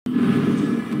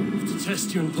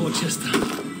test you in Porchester.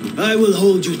 I will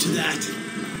hold you to that.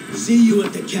 See you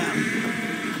at the camp.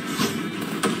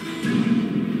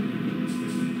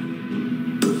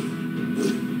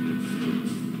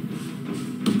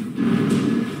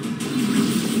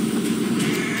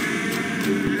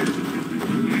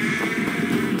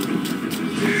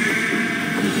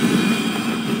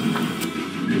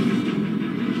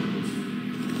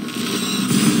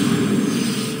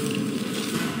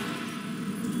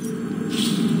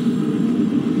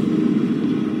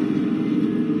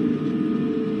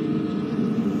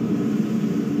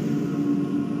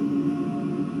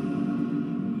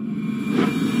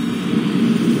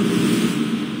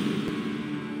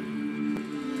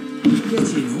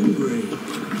 Getting hungry.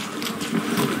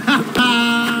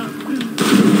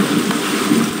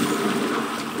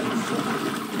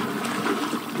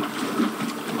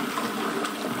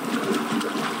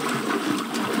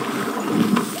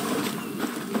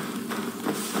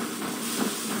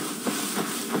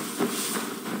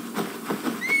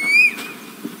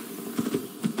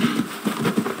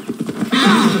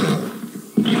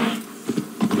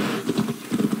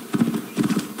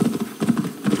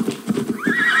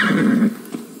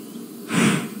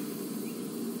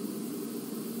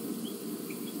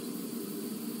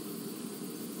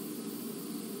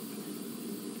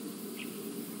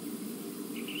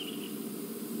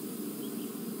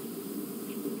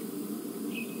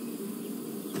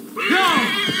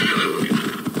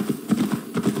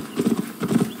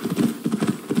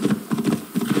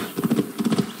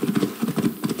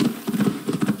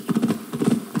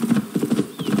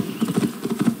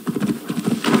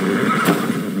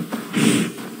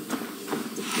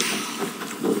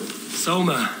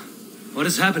 Soma, what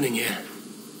is happening here?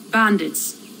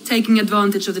 Bandits, taking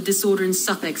advantage of the disorder in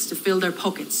Sussex to fill their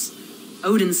pockets.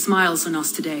 Odin smiles on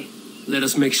us today. Let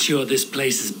us make sure this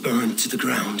place is burned to the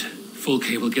ground.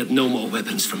 Fulke will get no more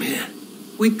weapons from here.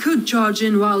 We could charge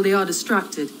in while they are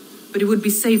distracted, but it would be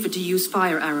safer to use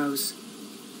fire arrows.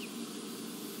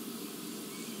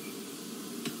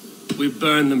 We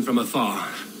burn them from afar.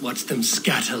 Watch them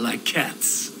scatter like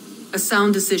cats. A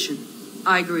sound decision.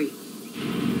 I agree.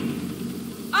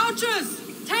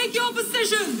 Archers! Take your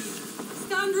positions!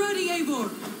 Stand ready, Eivor.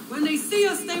 When they see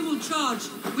us, they will charge.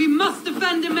 We must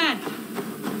defend the men.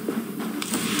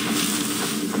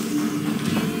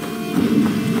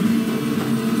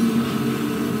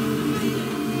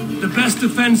 The best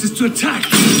defense is to attack.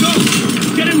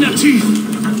 Go! Get in their teeth!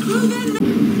 Move in!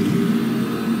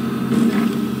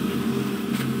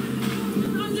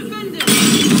 Undefended!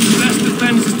 The best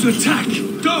defense is to attack.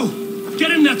 Go!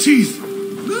 Get in their teeth!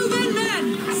 Move in,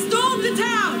 men! Storm the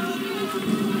town!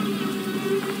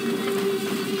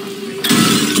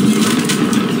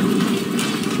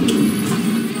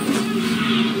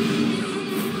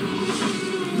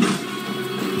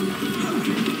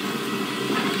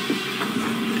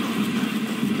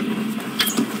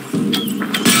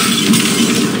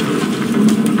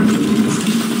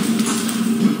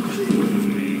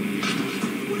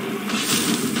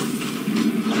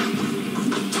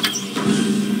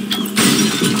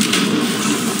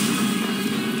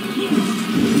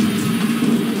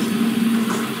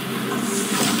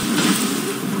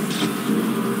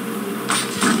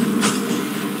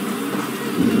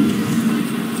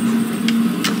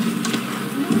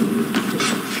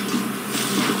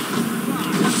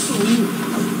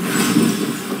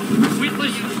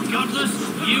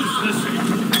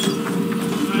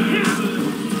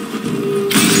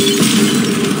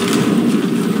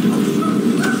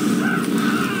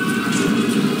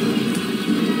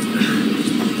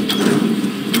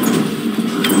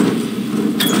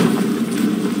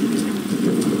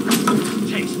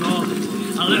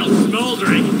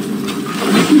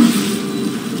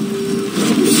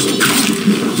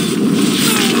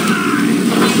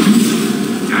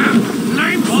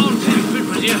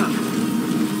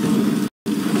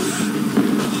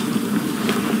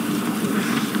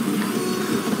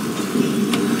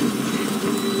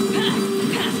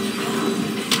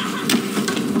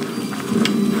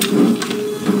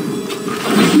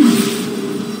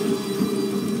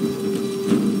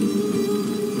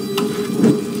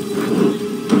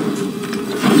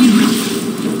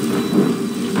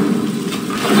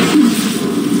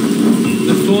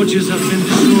 Forges have been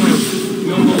destroyed.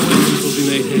 No more weapons will be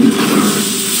made here.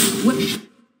 What?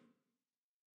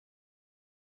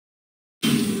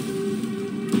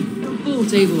 Bolt,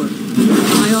 Eivor.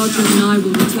 My archers and I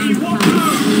will return to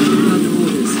camp.